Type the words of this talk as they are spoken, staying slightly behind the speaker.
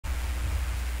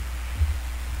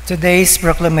Today's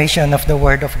proclamation of the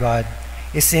Word of God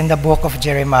is in the book of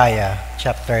Jeremiah,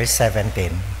 chapter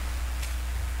 17.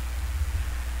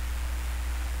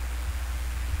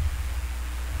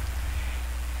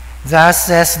 Thus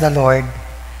says the Lord,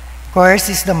 cursed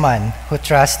is the man who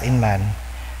trusts in man,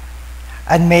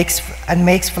 and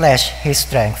makes flesh his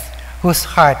strength, whose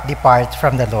heart departs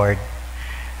from the Lord.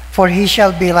 For he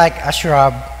shall be like a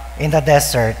shrub in the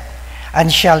desert,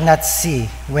 and shall not see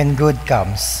when good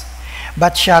comes,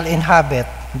 but shall inhabit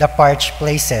the parched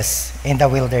places in the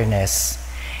wilderness,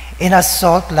 in a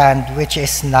salt land which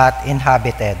is not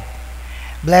inhabited.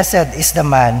 Blessed is the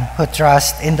man who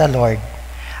trusts in the Lord,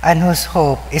 and whose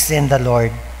hope is in the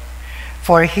Lord.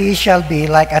 For he shall be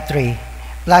like a tree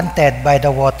planted by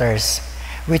the waters,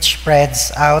 which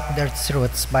spreads out their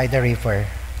roots by the river.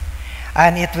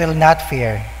 And it will not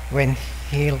fear when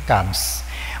hail comes,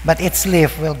 but its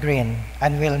leaf will green,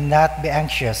 and will not be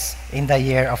anxious in the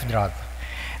year of drought,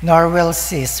 nor will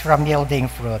cease from yielding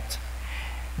fruit.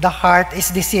 The heart is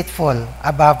deceitful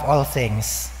above all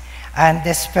things, and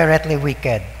desperately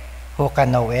wicked. Who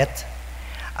can know it?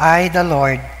 I, the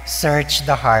Lord, search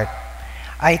the heart.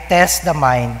 I test the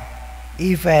mind,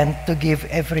 even to give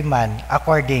every man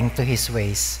according to his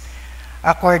ways,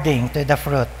 according to the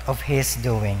fruit of his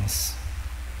doings.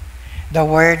 The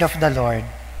word of the Lord.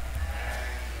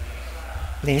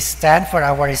 Please stand for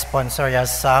our responsorial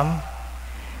psalm,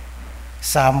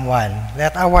 Psalm 1.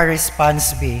 Let our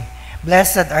response be,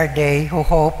 blessed are they who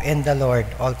hope in the Lord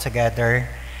altogether.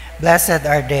 Blessed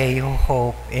are they who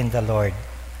hope in the Lord.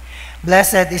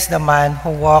 Blessed is the man who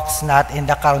walks not in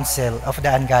the counsel of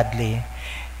the ungodly,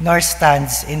 nor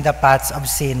stands in the paths of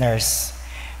sinners,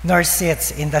 nor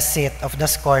sits in the seat of the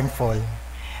scornful.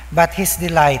 But his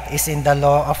delight is in the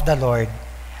law of the Lord,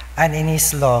 and in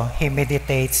his law he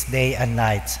meditates day and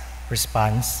night.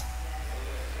 Response.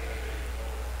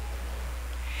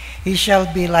 He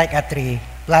shall be like a tree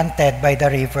planted by the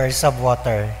rivers of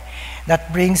water,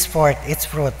 that brings forth its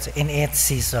fruit in its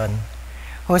season,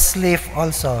 whose leaf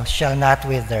also shall not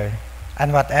wither,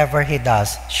 and whatever he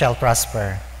does shall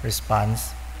prosper.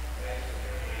 Response.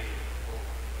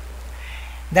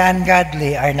 The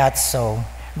ungodly are not so,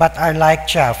 but are like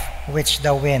chaff which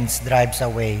the winds drives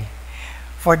away.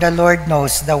 For the Lord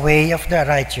knows the way of the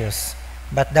righteous,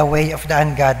 but the way of the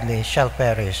ungodly shall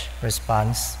perish.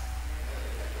 Response.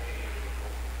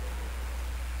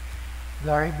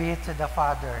 Glory be to the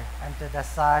Father, and to the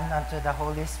Son, and to the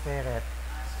Holy Spirit.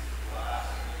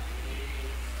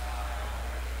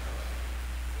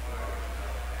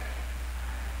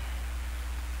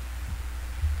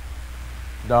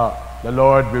 The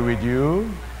Lord be with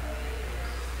you.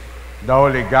 The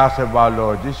Holy Gospel of our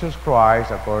Lord Jesus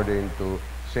Christ according to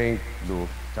St. Luke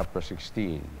chapter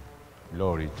 16.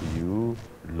 Glory to you,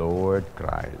 Lord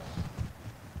Christ.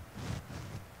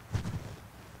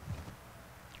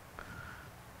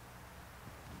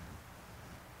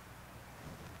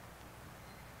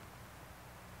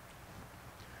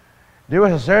 There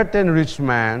was a certain rich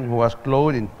man who was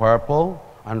clothed in purple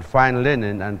and fine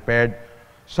linen and fared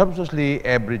sumptuously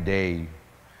every day.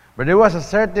 But there was a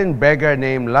certain beggar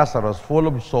named Lazarus, full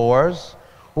of sores,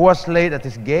 who was laid at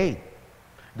his gate,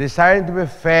 desiring to be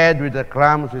fed with the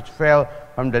crumbs which fell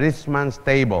from the rich man's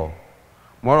table.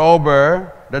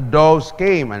 Moreover, the dogs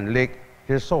came and licked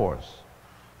his sores.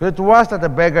 So it was that the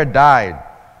beggar died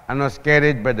and was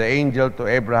carried by the angel to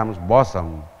Abraham's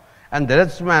bosom. And the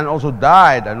rich man also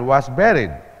died and was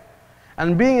buried.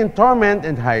 And being in torment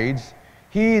and Hades,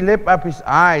 he lifted up his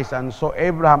eyes and saw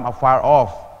Abraham afar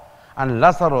off, and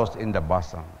Lazarus in the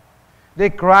bosom. They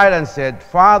cried and said,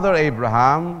 Father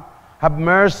Abraham, have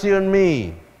mercy on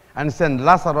me, and send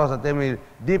Lazarus that he may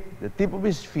dip the tip of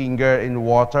his finger in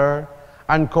water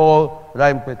and cool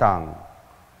my tongue,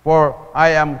 for I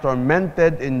am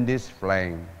tormented in this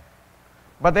flame.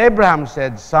 But Abraham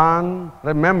said, Son,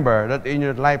 remember that in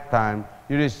your lifetime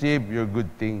you received your good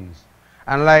things,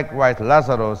 and likewise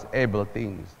Lazarus evil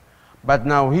things. But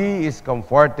now he is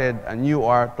comforted, and you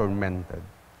are tormented.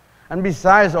 And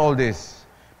besides all this,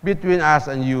 between us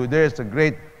and you there is a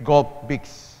great gulf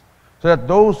fixed, so that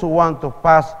those who want to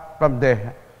pass from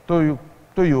there to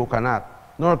you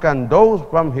cannot, nor can those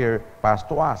from here pass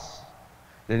to us.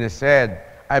 Then he said,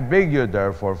 I beg you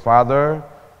therefore, Father,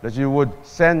 that you would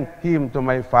send him to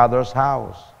my father's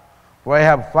house. For I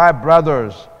have 5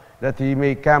 brothers, that he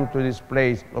may come to this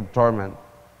place of torment.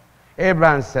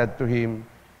 Abraham said to him,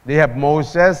 They have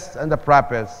Moses and the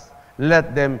prophets,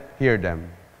 let them hear them.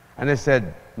 And he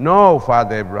said, No,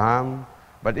 Father Abraham,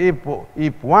 but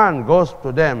if one goes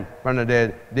to them from the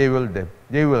dead, they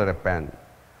will repent.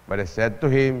 But he said to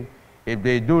him, If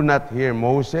they do not hear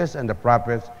Moses and the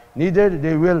prophets, neither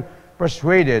they will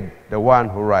persuaded the one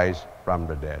who rise from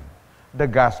the dead. The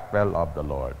gospel of the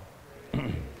Lord.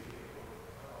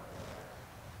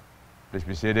 Please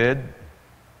be seated.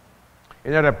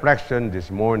 In a reflection this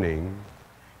morning,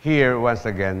 here once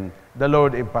again, the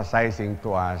Lord emphasizing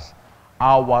to us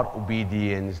our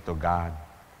obedience to God.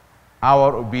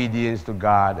 Our obedience to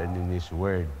God and in His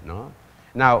Word. No?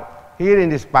 Now, here in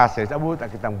this passage, abot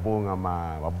kitang bunga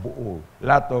mabuo,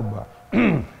 lot of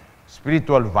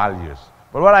spiritual values.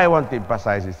 But what I want to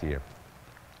emphasize is here,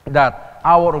 that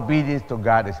our obedience to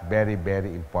God is very, very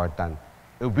important.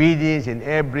 Obedience in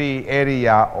every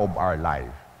area of our life.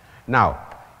 Now,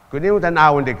 kung yung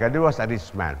tanawin din ka, there was a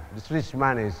rich man. This rich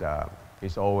man is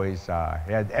always,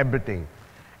 he had everything.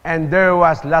 And there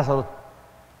was Lazarus,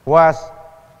 was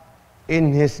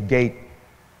in his gate.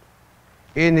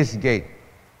 In his gate.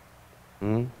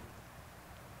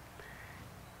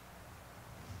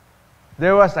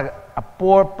 There was a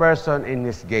poor person in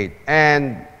his gate.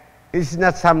 And it's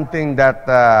not something that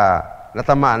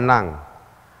natamaan lang.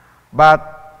 But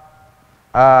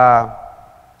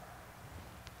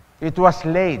it was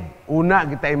laid. Una,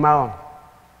 kita imaw.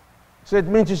 So it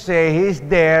means to say he is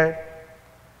there,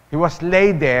 he was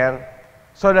laid there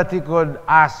so that he could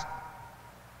ask,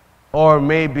 or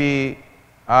maybe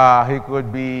he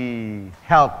could be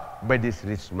helped by this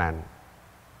rich man.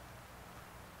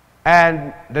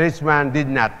 And the rich man did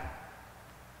not.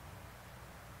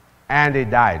 And he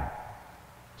died.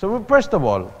 So first of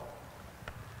all,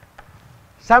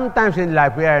 sometimes in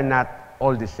life we are not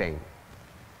all the same.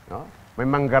 No? May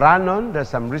manggaranon, there's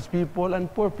some rich people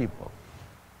and poor people.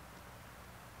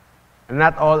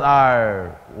 Not all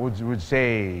are, would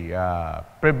say,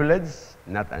 privileged,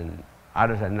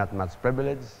 others are not much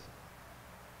privileged.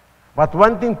 But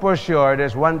one thing for sure,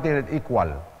 there's one thing that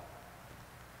equal.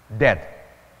 Death.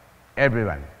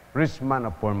 Everyone, rich man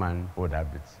or poor man, would have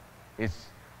it. It's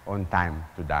on time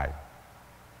to die.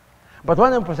 But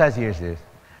what I emphasize here is this,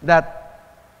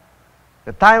 that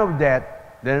the time of death,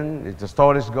 then the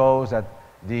stories goes that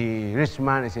the rich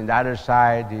man is in the other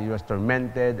side, he was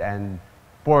tormented, and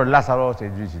poor Lazarus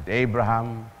is with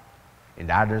Abraham. In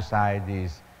the other side,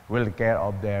 he's well cared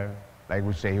of there. Like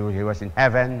we say, he was in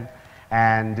heaven,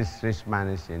 and this rich man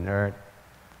is in earth,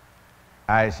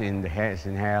 is in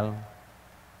hell.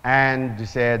 And he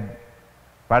said,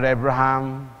 Father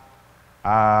Abraham,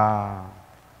 I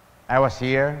was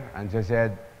here, and he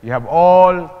said, you have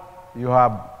all you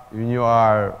have in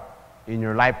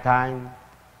your lifetime,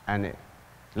 and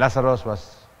Lazarus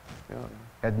was,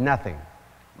 had nothing,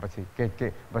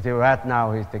 but right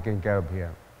now he's taken care of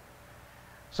here.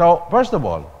 So first of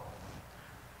all,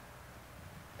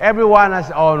 everyone has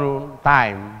own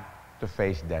time to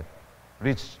face death,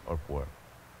 rich or poor.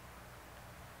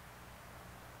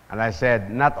 And I said,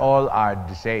 not all are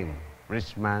the same,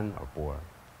 rich man or poor.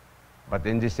 But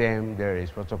in the same, there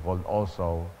is what's called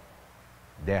also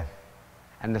death.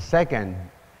 And the second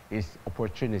is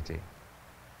opportunity.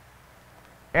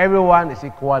 Everyone is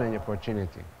equal in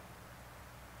opportunity.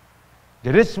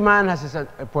 The rich man has an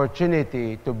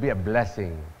opportunity to be a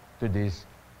blessing to this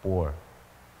poor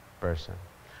person.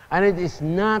 And it is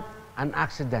not an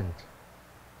accident,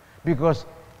 because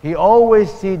he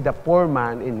always sees the poor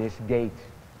man in his gate.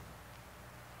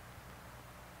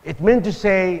 It meant to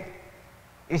say,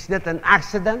 it's not an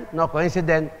accident, no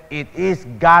coincidence. It is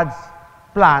God's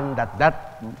plan that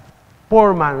that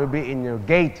poor man will be in your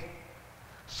gate,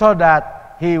 so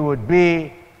that he would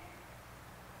be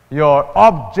your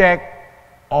object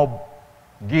of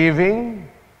giving,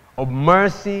 of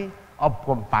mercy, of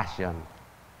compassion.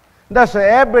 That's why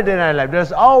every day in our life,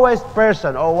 there's always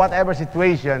person or whatever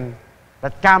situation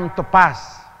that come to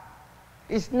pass.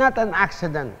 It's not an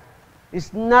accident.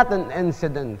 It's not an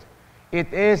incident.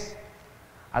 It is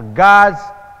a God's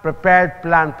prepared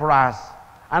plan for us,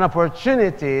 an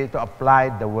opportunity to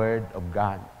apply the Word of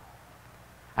God.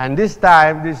 And this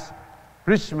time, this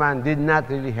rich man did not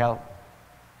really help,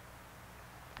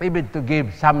 even to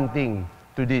give something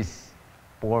to this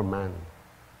poor man.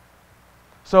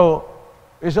 So,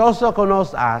 it also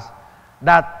connotes us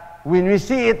that when we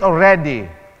see it already,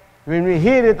 when we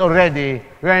hear it already,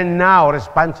 we are now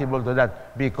responsible to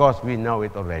that because we know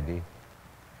it already.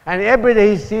 And every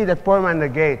day he sees that poor man at the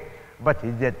gate, but he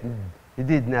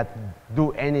did not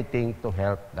do anything to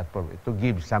help that poor man, to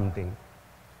give something.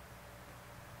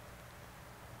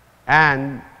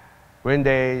 And when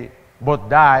they both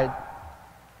died,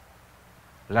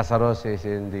 Lazarus is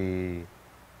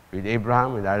with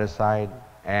Abraham on the other side,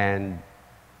 and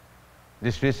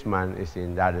this rich man is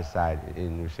in the other side,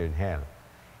 in hell.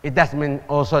 It does mean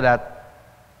also that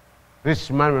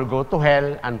rich man will go to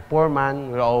hell and poor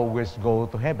man will always go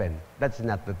to heaven. That's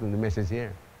not the message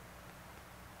here.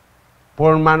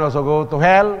 Poor man also go to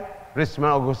hell, rich man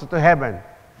also goes to heaven.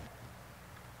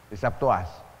 It's up to us.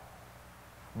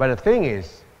 But the thing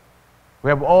is, we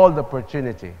have all the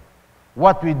opportunity.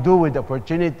 What we do with the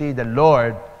opportunity the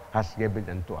Lord has given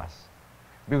unto us.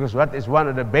 Because what is one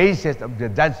of the basis of the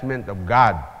judgment of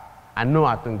God? Ano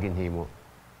atong ginhimo?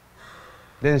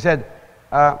 Then he said,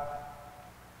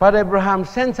 Father Abraham,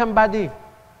 send somebody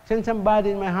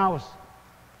in my house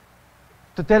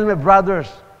to tell my brothers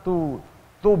to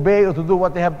obey or to do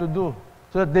what they have to do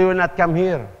so that they will not come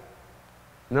here.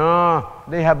 No,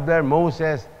 they have their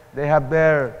Moses, they have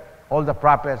their all the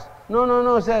prophets.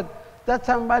 No, said that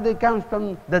somebody comes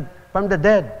from the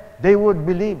dead. They would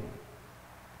believe.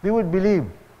 They would believe.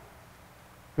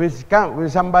 When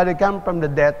somebody comes from the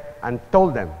dead and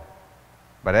told them.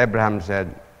 But Abraham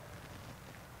said,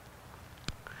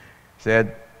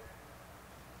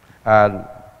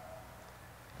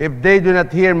 if they do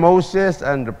not hear Moses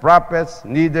and the prophets,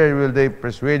 neither will they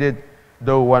persuaded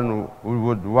though one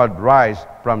would rise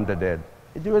from the dead.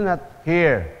 If you will not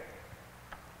hear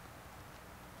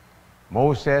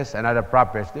Moses and other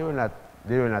prophets, they will not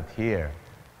hear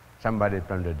somebody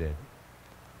from the dead.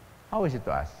 How is it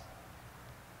to us?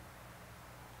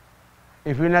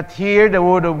 If we not hear the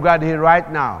word of God here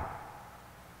right now,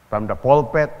 from the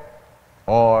pulpit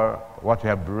or what we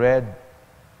have read,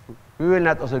 we will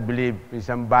not also believe if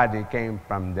somebody came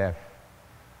from death.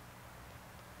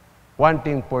 One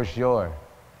thing for sure,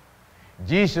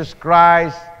 Jesus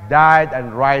Christ died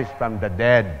and rose from the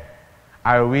dead.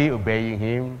 Are we obeying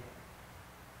Him?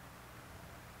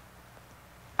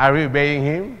 Are we obeying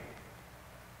Him?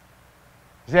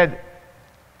 He said,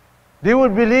 they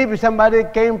would believe if somebody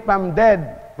came from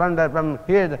dead, from death,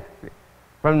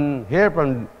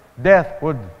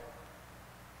 would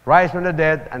rise from the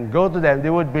dead and go to them, they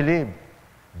would believe.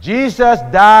 Jesus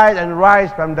died and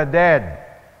rose from the dead.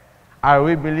 Are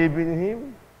we believing in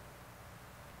Him?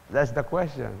 That's the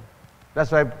question.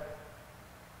 That's why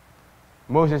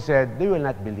Moses said, they will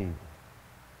not believe.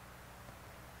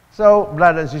 So,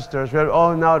 brothers and sisters, we have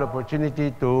all now the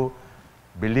opportunity to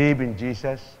believe in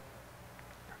Jesus.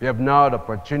 We have now the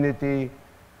opportunity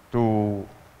to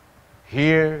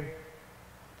hear.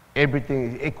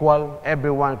 Everything is equal.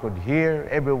 Everyone could hear,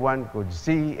 everyone could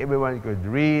see, everyone could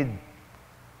read,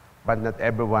 but not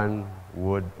everyone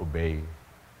would obey.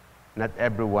 Not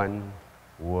everyone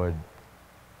would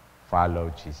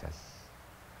follow Jesus.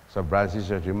 So, brothers and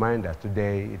sisters, remind us,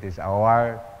 today it is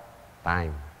our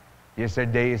time.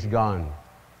 Yesterday is gone.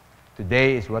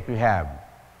 Today is what we have.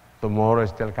 Tomorrow is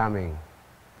still coming.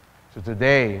 So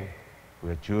today,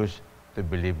 we'll choose to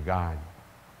believe God,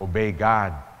 obey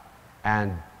God,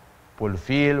 and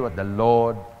fulfill what the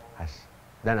Lord has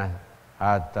done,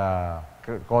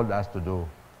 called us to do.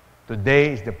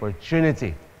 Today is the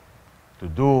opportunity to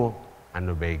do and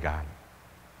obey God.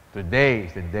 Today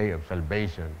is the day of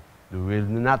salvation. We will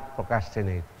not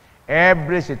procrastinate.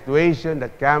 Every situation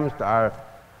that comes to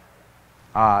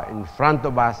in front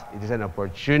of us, it is an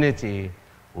opportunity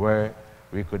where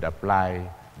we could apply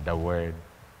the Word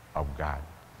of God.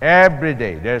 Every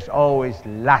day, there's always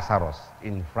Lazarus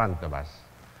in front of us.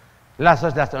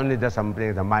 Lazarus does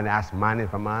something. The man asks money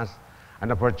from us.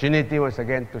 An opportunity, once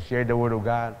again, to share the Word of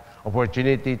God.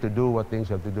 Opportunity to do what things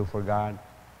we have to do for God.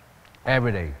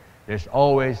 Every day, there's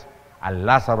always a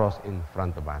Lazarus in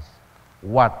front of us.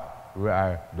 What we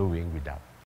are doing with that.